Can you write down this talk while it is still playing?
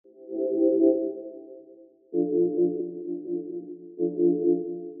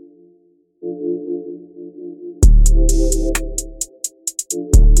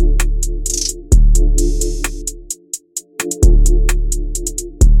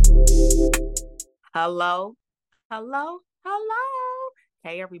Hello, hello.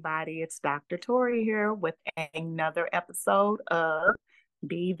 Hey, everybody, it's Dr. Tori here with another episode of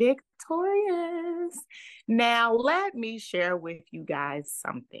Be Victorious. Now, let me share with you guys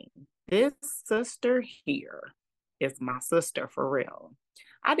something. This sister here is my sister for real.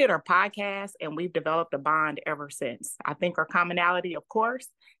 I did her podcast and we've developed a bond ever since. I think our commonality, of course,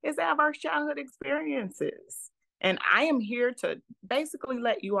 is our childhood experiences. And I am here to basically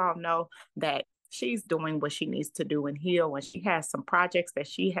let you all know that she's doing what she needs to do and heal, and she has some projects that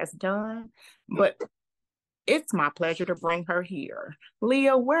she has done. But it's my pleasure to bring her here.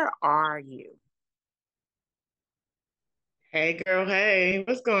 Leah, where are you? Hey girl, hey,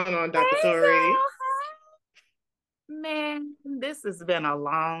 what's going on, Dr. Hey, Tori? girl. Man, this has been a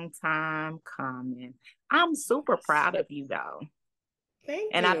long time coming. I'm super proud of you, though.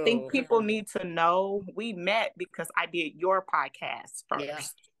 Thank And I think you. people need to know we met because I did your podcast Yeah.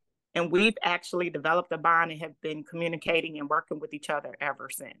 first. And we've actually developed a bond and have been communicating and working with each other ever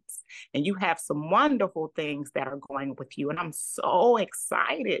since. And you have some wonderful things that are going with you. And I'm so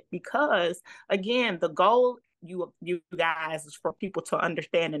excited because, again, the goal you guys is for people to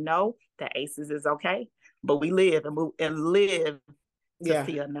understand and know that ACEs is okay, but we live and move and live to Yeah.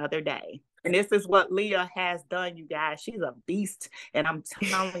 see another day. And this is what Leah has done, you guys. She's a beast. And I'm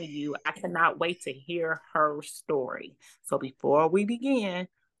telling you, I cannot wait to hear her story. So before we begin,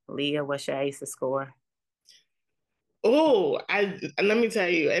 Leah, what's your ACEs score? Oh, I let me tell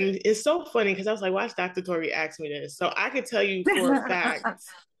you, and it's so funny because I was like, watch Dr. Tori ask me this. So I could tell you for a fact And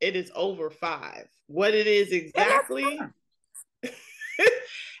it is over five. What it is that's exactly, fine.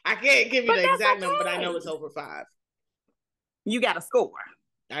 I can't give you But the that's exact number, but I know it's okay. over five. You got a score.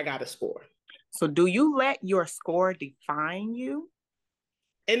 I got a score. So do you let your score define you?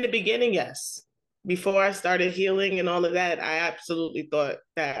 In the beginning, yes. Before I started healing and all of that, I absolutely thought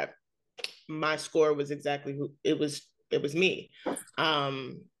that my score was exactly who it was me.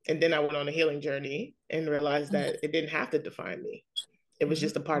 And then I went on a healing journey and realized that it didn't have to define me. It was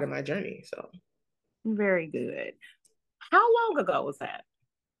just a part of my journey. So, Very good. How long ago was that?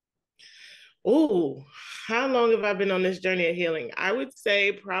 oh, how long have I been on this journey of healing? I would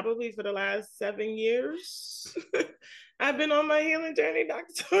say probably for the last 7 years. I've been on my healing journey,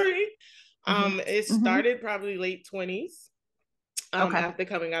 Dr. Tori. Hmm. It Hmm. started probably late 20s, Okay. after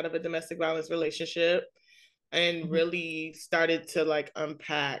coming out of a domestic violence relationship, and Hmm. really started to like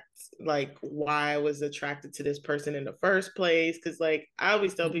unpack like why I was attracted to this person in the first place. Cause like I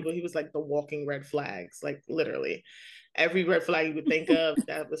always tell Hmm. people he was like the walking red flags, like literally every red flag you would think of,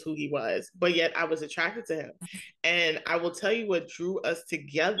 that was who he was. But yet I was attracted to him. And I will tell you what drew us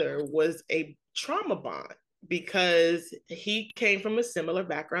together was a trauma bond because he came from a similar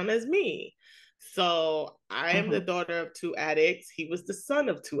background as me. So I am the Hmm. daughter of two addicts. He was the son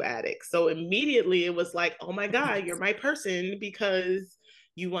of two addicts. So immediately it was like, oh my God, you're my person because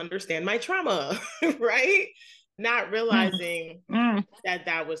you understand my trauma, right? Not realizing Hmm. that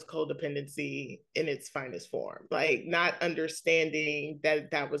that was codependency in its finest form, like not understanding that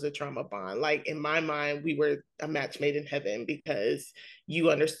that was a trauma bond. Like in my mind, we were a match made in heaven because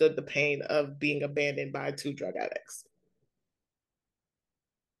you understood the pain of being abandoned by two drug addicts.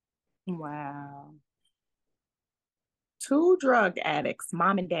 Wow. Two drug addicts,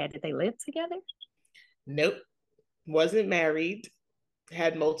 mom and dad, did they live together? Nope, wasn't married,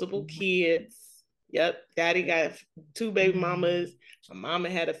 had multiple kids. Yep, daddy got two baby mamas. My mama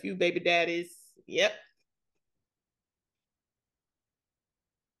had a few baby daddies. Yep.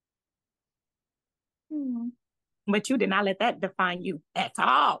 Hmm. But you did not let that define you at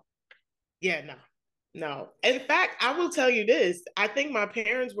all. Yeah, no. No. In fact, I will tell you this. I think my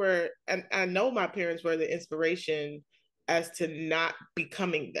parents were, and I know my parents were the inspiration as to not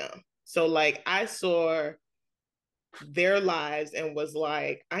becoming them. So, like, I saw their lives and was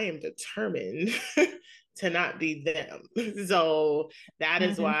like, I am determined to not be them. So that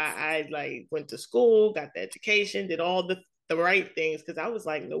is Hmm. why I like went to school, got the education, did all the right things because I was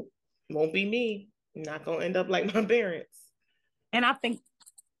like, nope, won't be me. I'm not gonna end up like my parents. And I think,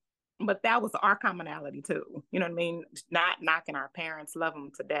 but that was our commonality too. You know what I mean? Not knocking our parents, love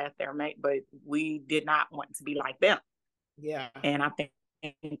them to death, their mate, but we did not want to be like them. Yeah, And I think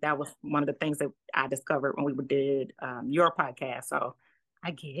that was one of the things that I discovered when we did your podcast. So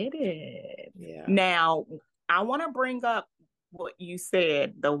I get it. yeah. Now, I want to bring up what you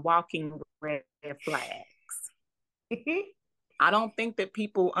said, the walking red flags. I don't think that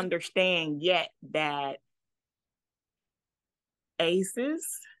people understand yet that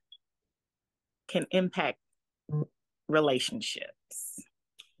ACEs can impact relationships.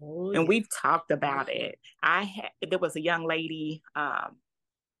 Oh And yeah. we've talked about it. There was a young lady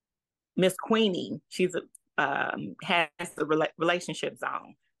Miss Queenie, she's has the relationship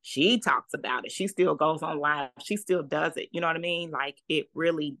zone. She talks about it. She still goes on live. She still does it. You know what I mean? Like it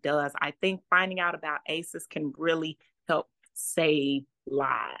really does. I think finding out about ACEs can really help save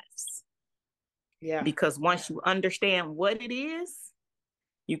lives. Yeah. Because once you understand what it is,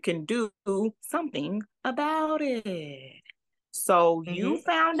 you can do something about it. So you Mm-hmm.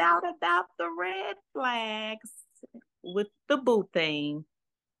 found out about the red flags with the boo thing.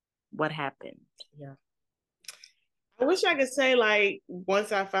 What happened? Yeah. I wish I could say like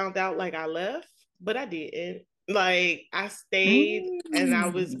once I found out, like I left, but I didn't. Like I stayed and I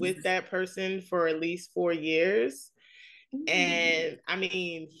was Mm. with that person for at least 4 years. Mm. And I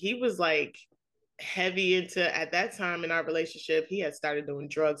mean, he was like heavy into, at that time in our relationship, he had started doing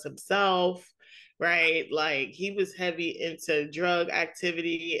drugs himself, right? Like he was heavy into drug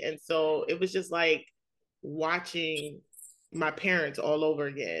activity. And so it was just like watching my parents all over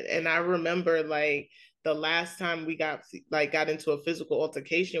again. And I remember like the last time we got into a physical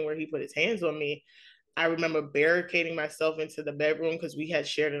altercation where he put his hands on me, I remember barricading myself into the bedroom because we had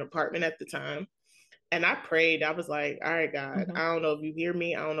shared an apartment at the time. And I prayed. I was like, "All right, God, Mm-hmm. I don't know if you hear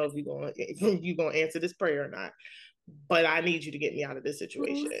me. I don't know if you gonna answer this prayer or not. But I need you to get me out of this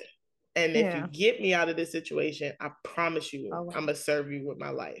situation. And if you Yeah. get me out of this situation, I promise you, Oh, wow. I'm gonna serve you with my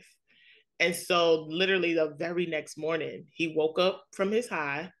life." And so, literally, the very next morning, he woke up from his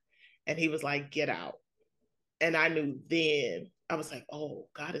high, and he was like, "Get out." And I knew then. I was like, "Oh,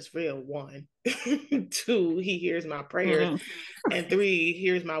 God is real." One, two, he hears my prayers, Mm-hmm. and three,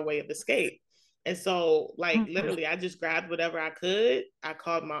 here's my way of escape. And so, like, Mm-hmm. literally, I just grabbed whatever I could. I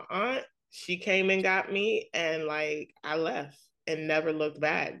called my aunt. She came and got me, and like, I left and never looked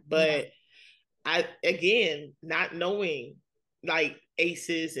back. Yeah. But I, again, not knowing like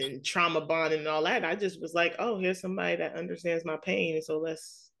ACEs and trauma bond and all that, I just was like, oh, here's somebody that understands my pain. And so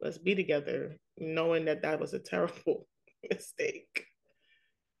let's be together, knowing that that was a terrible mistake.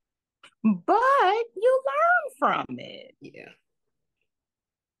 But you learn from it. Yeah.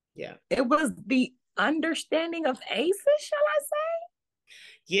 Yeah. It was the understanding of ACEs, shall I say?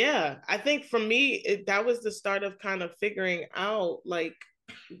 Yeah, I think for me, that was the start of kind of figuring out like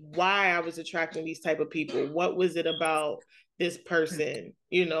why I was attracting these type of people. What was it about this person,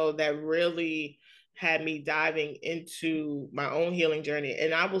 that really had me diving into my own healing journey?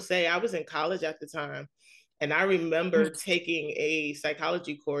 And I will say I was in college at the time. And I remember taking a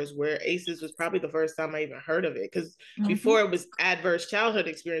psychology course where ACEs was probably the first time I even heard of it. Because Mm-hmm. before it was adverse childhood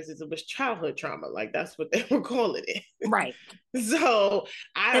experiences, it was childhood trauma. Like that's what they were calling it. Right. So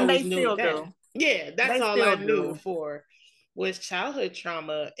I And always they knew still that. do. Yeah, that's They all I still knew do. it for was childhood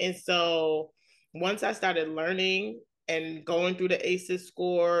trauma. And so once I started learning and going through the ACEs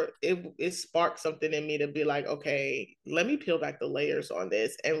score, it sparked something in me to be like, okay, let me peel back the layers on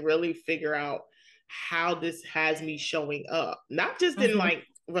this and really figure out how this has me showing up. Not just in Mm-hmm. like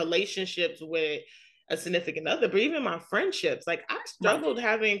relationships with a significant other, but even my friendships. Like I Right. struggled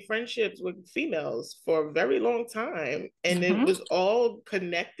having friendships with females for a very long time. And it Mm-hmm. was all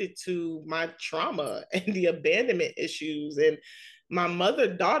connected to my trauma and the abandonment issues and my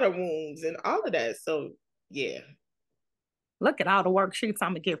mother-daughter wounds and all of that. So yeah. Look at all the worksheets I'm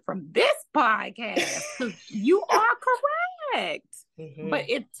gonna get from this podcast because you are correct. But Mm-hmm.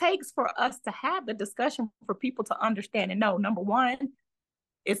 it takes for us to have the discussion for people to understand and know. Number one,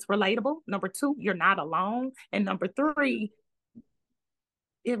 it's relatable. Number two, you're not alone. And number three,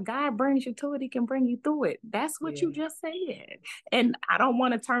 if God brings you to it, he can bring you through it. That's what you Yeah. just said. And I don't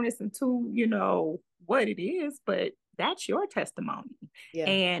want to turn this into, what it is, but that's your testimony. Yeah.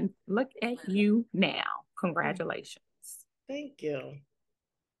 And look at you now. Congratulations. Thank you.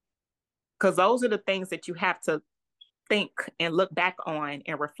 Because those are the things that you have to think and look back on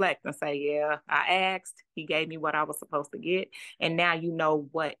and reflect and say, yeah, I asked, he gave me what I was supposed to get. And now you know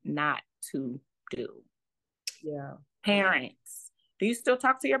what not to do. Yeah. Parents, do you still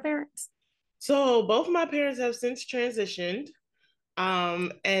talk to your parents? So both of my parents have since transitioned.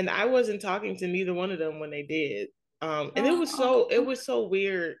 And I wasn't talking to neither one of them when they did. And it Oh, was so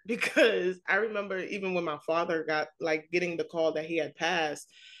weird because I remember even when my father got like getting the call that he had passed,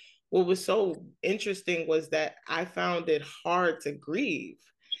 what was so interesting was that I found it hard to grieve.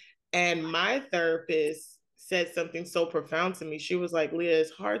 And my therapist said something so profound to me. She was like, Leah,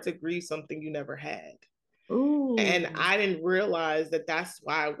 it's hard to grieve something you never had. And ooh, I didn't realize that that's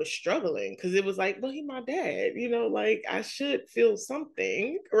why I was struggling because it was like, well, he's my dad, like I should feel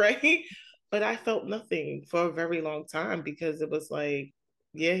something, right? But I felt nothing for a very long time because it was like,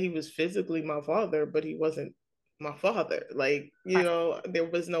 yeah, he was physically my father, but he wasn't my father. Like, right. there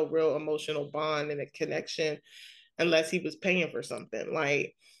was no real emotional bond and a connection. unless he was paying for something.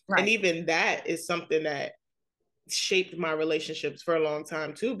 Like, and Right. even that is something that shaped my relationships for a long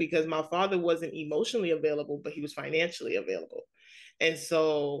time too, because my father wasn't emotionally available, but he was financially available. And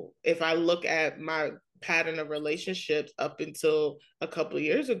so if I look at my pattern of relationships up until a couple of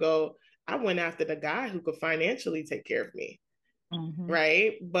years ago, I went after the guy who could financially take care of me. Mm-hmm.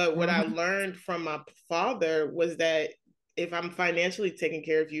 Right. But what I Mm-hmm. learned from my father was that if I'm financially taking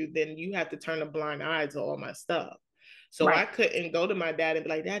care of you, then you have to turn a blind eye to all my stuff. So I Right. couldn't go to my dad and be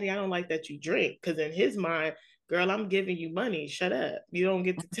like, Daddy, I don't like that you drink. Because in his mind, girl, I'm giving you money. Shut up. You don't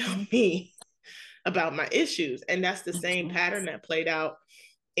get to tell Mm-hmm. me about my issues. And that's the same Mm-hmm. pattern that played out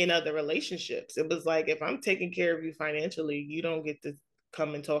in other relationships. It was like, if I'm taking care of you financially, you don't get to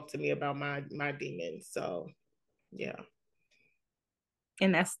come and talk to me about my demons. So yeah.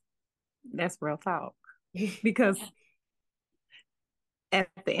 And that's real talk. Because at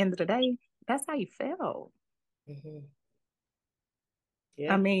the end of the day, that's how you felt. Mm-hmm.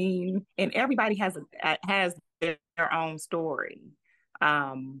 I Yeah. mean, and everybody has their own story.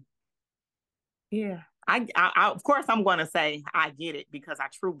 Um, yeah. Of course I'm going to say I get it because I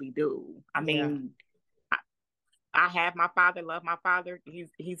truly do. I Yeah. mean, I, I have my father, love my father.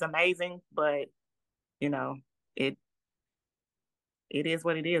 He's amazing, but you know, it it is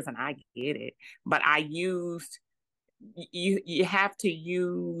what it is, and I get it. But I used you have to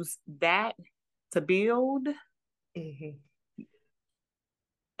use that to build, Mm-hmm.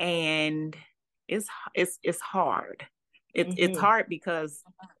 and it's hard. It's Mm-hmm. hard because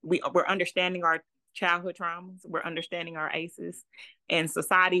we're understanding our childhood traumas, we're understanding our aces, and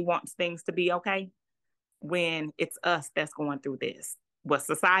society wants things to be okay when it's us that's going through this. What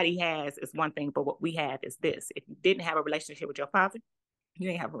society has is one thing, but what we have is this. If you didn't have a relationship with your father, you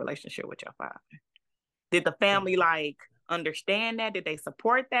didn't have a relationship with your father. Did the family like understand that? Did they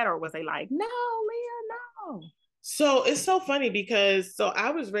support that, or was they like, no, Leah, no? So it's so funny because so I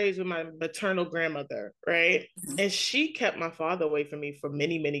was raised with my maternal grandmother, right? Mhm. And she kept my father away from me for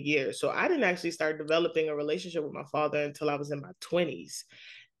many, many years. So I didn't actually start developing a relationship with my father until I was in my 20s.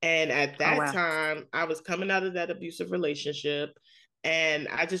 And at Oh that wow. time, I was coming out of that abusive relationship. And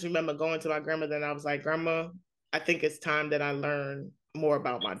I just remember going to my grandmother and I was like, Grandma, I think it's time that I learn more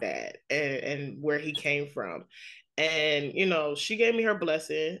about my dad and where he came from. And, she gave me her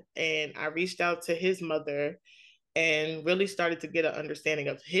blessing. And I reached out to his mother and really started to get an understanding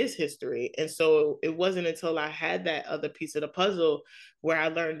of his history. And so it wasn't until I had that other piece of the puzzle where I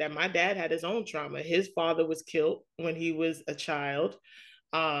learned that my dad had his own trauma. His father was killed when he was a child.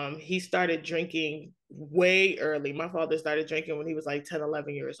 He started drinking way early. My father started drinking when he was like 10,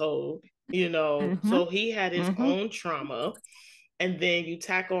 11 years old, Mm-hmm. so he had his Mm-hmm. own trauma. And then you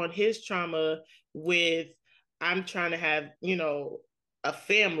tack on his trauma with, I'm trying to have, a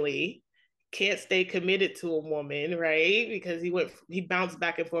family, can't stay committed to a woman, right? Because he bounced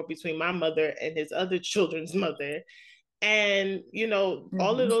back and forth between my mother and his other children's mother. And,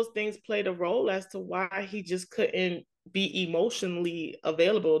 all of Mm-hmm. those things played a role as to why he just couldn't be emotionally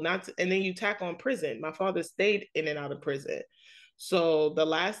available. And then you tack on prison. My father stayed in and out of prison. So the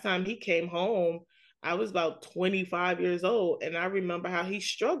last time he came home, I was about 25 years old. And I remember how he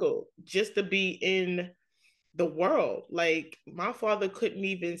struggled just to be in the world. Like my father couldn't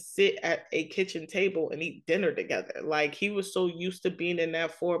even sit at a kitchen table and eat dinner together. Like he was so used to being in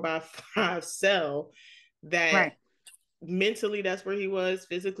that 4x5 cell that Right. mentally that's where he was,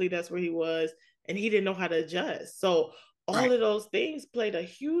 physically that's where he was, and he didn't know how to adjust. So all Right. of those things played a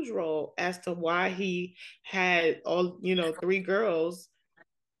huge role as to why he had all, three girls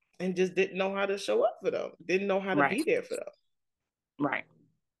and just didn't know how to show up for them, didn't know how to Right. be there for them. Right.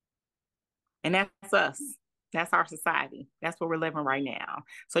 And that's us. That's our society. That's what we're living right now.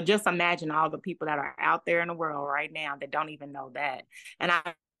 So just imagine all the people that are out there in the world right now that don't even know that. And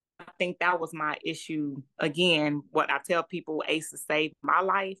I think that was my issue. Again, what I tell people, ACEs saved my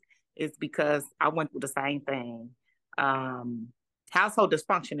life is because I went through the same thing. Um, Household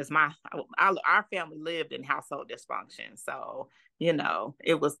dysfunction is our family lived in household dysfunction. So,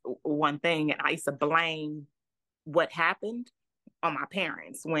 it was one thing. And I used to blame what happened on my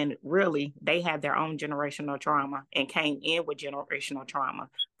parents when really they had their own generational trauma and came in with generational trauma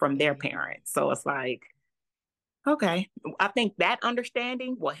from their Mm-hmm. parents. So it's like, okay, I think that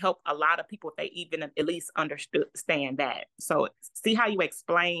understanding will help a lot of people if they even at least understand that. So see how you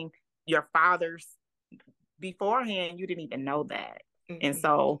explain your father's beforehand, you didn't even know that. And Mm-hmm.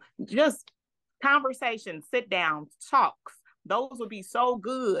 so just conversation, sit down, talks, those would be so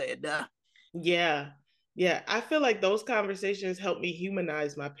good. Yeah. Yeah. I feel like those conversations helped me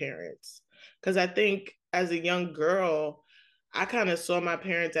humanize my parents. Because I think as a young girl, I kind of saw my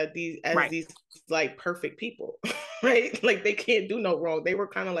parents as Right. these like perfect people, right? Like they can't do no wrong. They were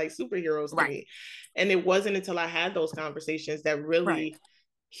kind of like superheroes to Right. me. And it wasn't until I had those conversations that Right. really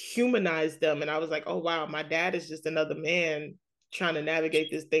humanized them. And I was like, oh wow, my dad is just another man trying to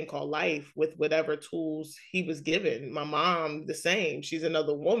navigate this thing called life with whatever tools he was given. My mom, the same. She's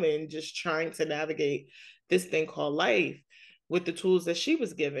another woman just trying to navigate this thing called life with the tools that she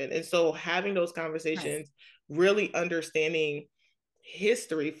was given. And so having those Right. conversations, really understanding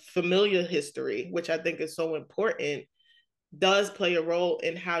history, familiar history, which I think is so important, does play a role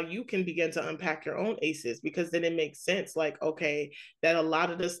in how you can begin to unpack your own aces, because then it makes sense like, okay, that a lot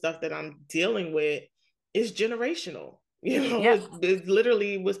of the stuff that I'm dealing with is generational. Yep. It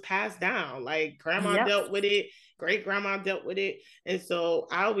literally was passed down. Like grandma Yep. dealt with it, great grandma dealt with it. And so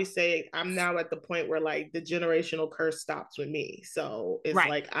I always say I'm now at the point where like the generational curse stops with me. So it's Right.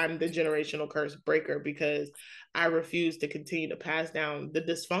 like I'm the generational curse breaker because I refuse to continue to pass down the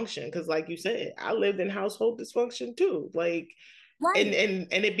dysfunction. Because like you said, I lived in household dysfunction too. Like Right.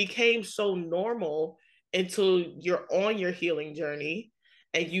 and it became so normal until you're on your healing journey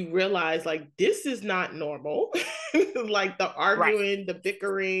and you realize like this is not normal. Like the Right. arguing, the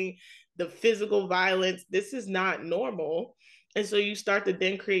bickering, the physical violence, this is not normal. And so you start to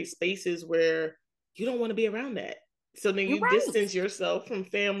then create spaces where you don't want to be around that. So then You're you right. distance yourself from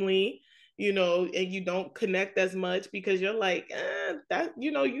family, and you don't connect as much because you're like, that,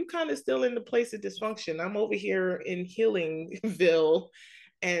 you kind of still in the place of dysfunction. I'm over here in Healingville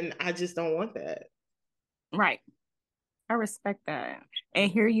and I just don't want that. Right. I respect that. And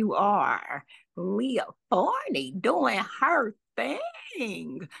here you are, Leah Thorny doing her thing.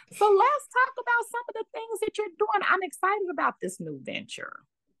 So let's talk about some of the things that you're doing. I'm excited about this new venture.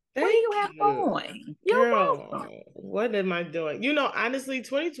 What do you Thank have you. going? You're welcome. Girl, what am I doing? Honestly,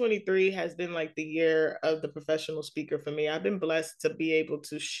 2023 has been like the year of the professional speaker for me. I've been blessed to be able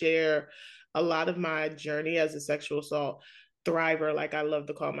to share a lot of my journey as a sexual assault thriver, like I love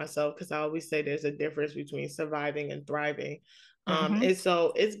to call myself, because I always say there's a difference between surviving and thriving. Mm-hmm. And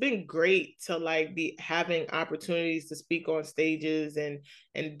so it's been great to like be having opportunities to speak on stages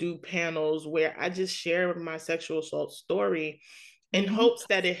and do panels where I just share my sexual assault story in Mm-hmm. hopes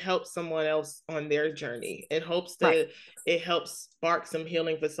that it helps someone else on their journey, in hopes Right. that it helps spark some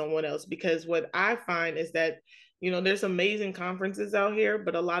healing for someone else. Because what I find is that, there's amazing conferences out here,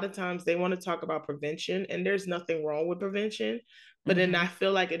 but a lot of times they want to talk about prevention, and there's nothing wrong with prevention. But then Mm-hmm. I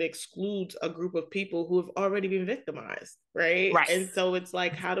feel like it excludes a group of people who have already been victimized, right? Right. And so it's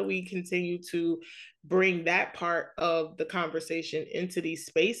like, how do we continue to bring that part of the conversation into these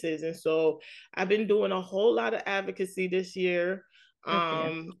spaces? And so I've been doing a whole lot of advocacy this year, Good for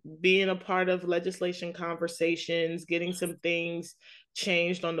you. being a part of legislation conversations, getting some things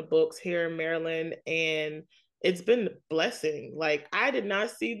changed on the books here in Maryland. And it's been a blessing. Like, I did not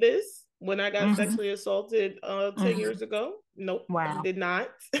see this when I got Mm-hmm. sexually assaulted 10 Mm-hmm. years ago. Nope, Wow. did not.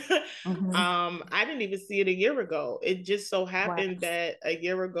 Mm-hmm. I didn't even see it a year ago. It just so Wow. happened that a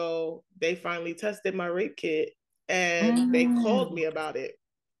year ago, they finally tested my rape kit and they called Mm. me about it.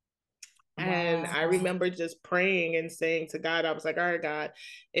 And I Wow. remember just praying and saying to God, I was like, all right, God,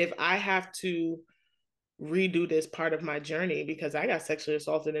 if I have to redo this part of my journey, because I got sexually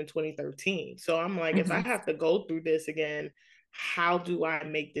assaulted in 2013. So I'm like, if I Mm-hmm. have to go through this again, how do I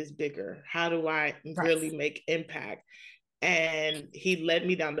make this bigger? How do I Right. really make impact? And he led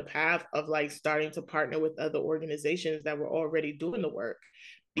me down the path of like starting to partner with other organizations that were already doing the work,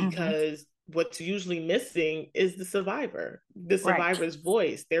 Mm-hmm. because what's usually missing is the Right. survivor's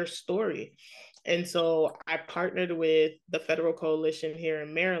voice, their story. And so I partnered with the Federal Coalition here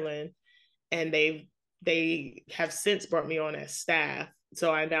in Maryland, and they have since brought me on as staff.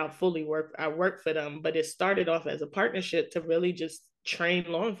 So I now I work for them, but it started off as a partnership to really just train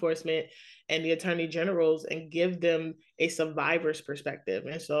law enforcement and the attorney generals and give them a survivor's perspective.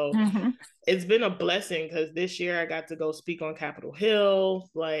 And so Mm-hmm. it's been a blessing because this year I got to go speak on Capitol Hill.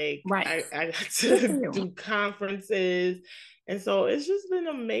 Like Right. I got Good for to you. do conferences. And so it's just been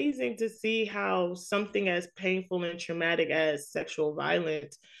amazing to see how something as painful and traumatic as sexual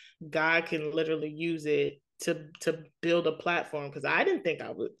violence, God can literally use it to build a platform. Because I didn't think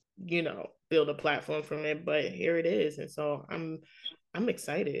I would, build a platform from it, but here it is. And so I'm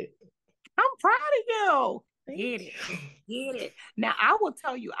excited. I'm proud of you. Thank Get it. you. Get it. Now I will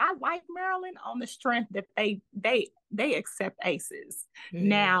tell you, I like Maryland on the strength that they accept ACEs. Mm-hmm.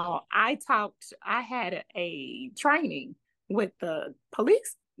 Now I had a training with the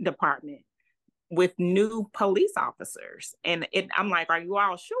police department with new police officers. And I'm like, are you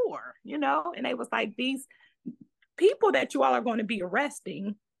all sure? And they was like, these people that you all are going to be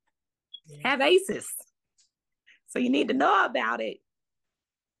arresting Yeah. have ACEs. So you need to know about it.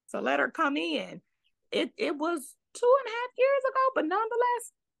 So let her come in. It was 2.5 years ago, but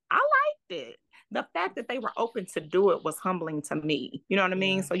nonetheless, I liked it. The fact that they were open to do it was humbling to me. You know what I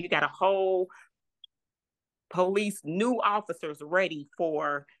mean? Yeah. So you got a whole police, new officers ready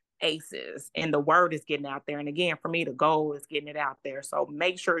for ACEs, and the word is getting out there. And again, for me, the goal is getting it out there. So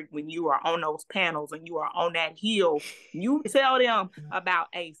make sure when you are on those panels and you are on that hill, you tell them about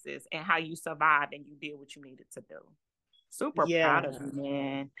ACEs and how you survived and you did what you needed to do. Super proud Yeah. of you,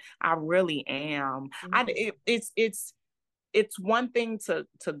 man. I really am. Mm-hmm. It's one thing to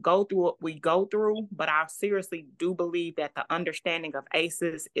go through what we go through, but I seriously do believe that the understanding of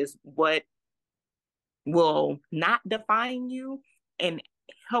ACEs is what will not define you and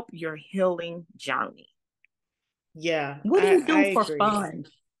help your healing journey. Yeah, What do you I do for agree. fun?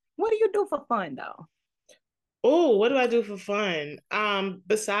 What do you do for fun though? Oh, what do I do for fun?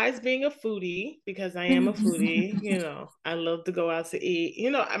 Besides being a foodie, because I am a foodie, I love to go out to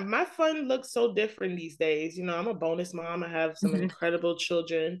eat. My fun looks so different these days. I'm a bonus mom. I have some incredible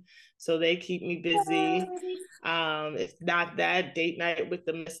children, so they keep me busy. It's not that date night with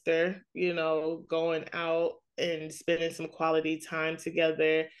the mister, going out and spending some quality time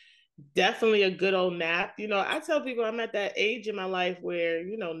together. Definitely a good old nap. I tell people I'm at that age in my life where,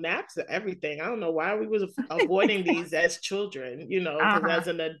 naps are everything. I don't know why we was avoiding these as children, because Uh-huh. as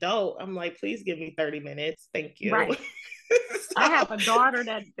an adult, I'm like, please give me 30 minutes. Thank you. Right. I have So, a daughter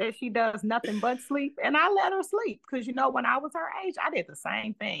that she does nothing but sleep, and I let her sleep because when I was her age, I did the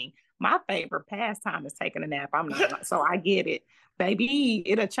same thing. My favorite pastime is taking a nap. I'm not, so I get it, baby.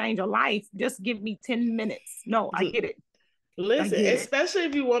 It'll change your life. Just give me 10 minutes. No, I get it. I listen, get it. especially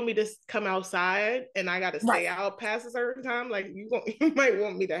if you want me to come outside and I got to Right, stay out past a certain time, like you might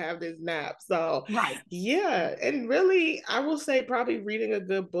want me to have this nap. So, right. yeah, and really, I will say probably reading a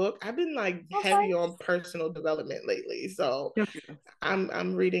good book. I've been like Okay. heavy on personal development lately, so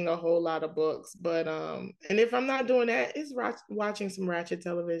I'm reading a whole lot of books. But and if I'm not doing that, it's watching some Ratchet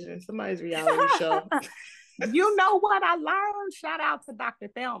television, somebody's reality show. You know what I learned? Shout out to Dr.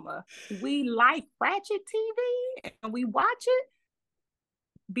 Thelma. We like Ratchet TV and we watch it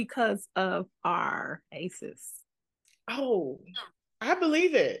because of our aces. Oh, I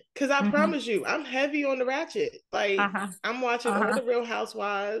believe it. Because I Mm-hmm. promise you, I'm heavy on the Ratchet. Like, Uh-huh. I'm watching all Uh-huh. the Real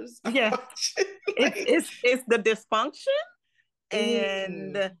Housewives. I'm Yeah. watching, It's like, it's it's the dysfunction ooh,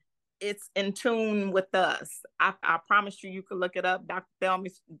 and it's in tune with us. I promise you could look it up. Dr. Thelma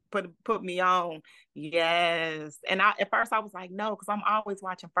put me on. Yes. And at first I was like, no, because I'm always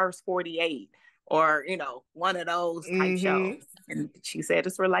watching First 48 or, one of those type shows. mm-hmm. And she said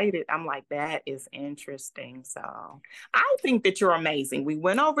it's related. I'm like, that is interesting. So I think that you're amazing. We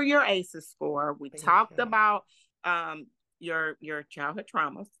went over your ACEs score. We Thank talked you. about your childhood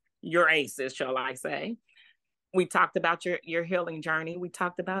traumas, your ACEs, shall I say. We talked about your healing journey. We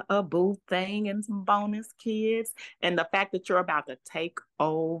talked about a boo thing and some bonus kids and the fact that you're about to take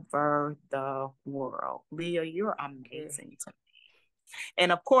over the world. Leah, you're Thank you. amazing to me.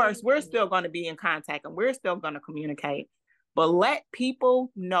 And of course, Thank we're you. still going to be in contact and we're still going to communicate, but let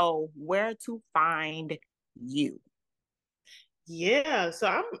people know where to find you. Yeah,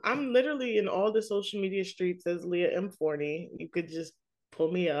 so I'm literally in all the social media streets as Leah M40. You could just pull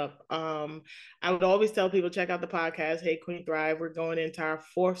me up. I would always tell people check out the podcast, Hey Queen Thrive. We're going into our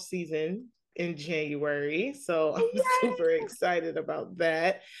fourth season in January. So I'm super excited about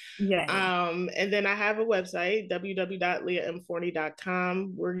that. Yay. And then I have a website,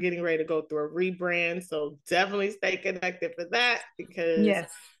 www.leahm40.com. We're getting ready to go through a rebrand. So definitely stay connected for that because Yes.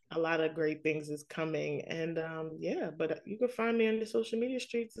 a lot of great things is coming. And yeah, but you can find me on the social media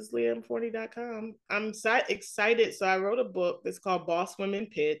streets as leahm40.com. I'm excited. So I wrote a book that's called Boss Women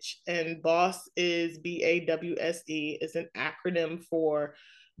Pitch, and BOSS is BAWSE, is an acronym for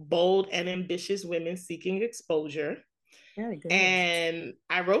bold and ambitious women seeking exposure. Very good. And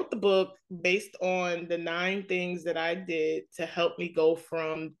I wrote the book based on the 9 things that I did to help me go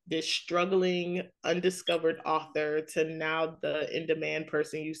from this struggling, undiscovered author to now the in demand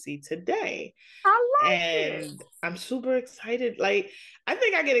person you see today. I like it. And I'm super excited. Like, I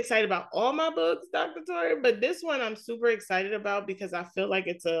think I get excited about all my books, Dr. Tori, but this one I'm super excited about because I feel like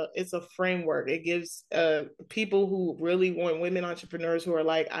it's a framework. It gives people who really want, women entrepreneurs who are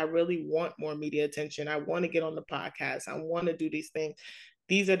like, I really want more media attention. I want to get on the podcast. I want to do these things.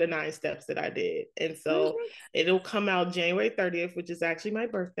 These are the 9 steps that I did. And so Mhm. it'll come out January 30th, which is actually my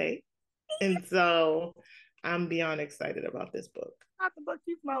birthday. And so I'm beyond excited about this book. Not the book,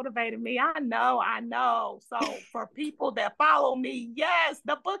 you've motivated me. I know. So for people that follow me, yes,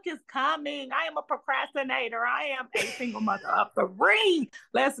 the book is coming. I am a procrastinator. I am a single mother of three.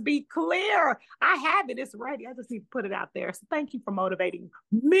 Let's be clear. I have it. It's ready. I just need to put it out there. So thank you for motivating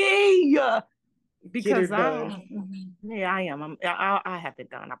me. Because I am. I have it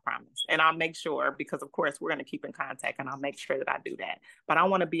done, I promise. And I'll make sure, because of course we're going to keep in contact, and I'll make sure that I do that. But I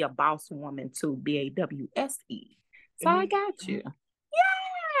want to be a boss woman too, BAWSE. So I got you.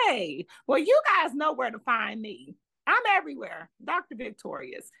 Yay! Well, you guys know where to find me. I'm everywhere. Dr.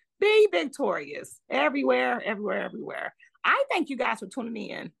 VicTORIEus. Be victorious. Everywhere. I thank you guys for tuning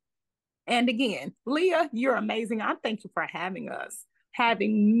in. And again, Leah, you're amazing. I thank you for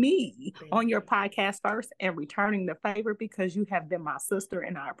having me on your podcast first and returning the favor, because you have been my sister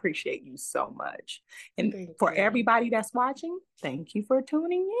and I appreciate you so much. And for everybody that's watching, thank you for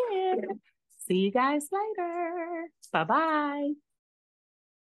tuning in. See you guys later. Bye-bye.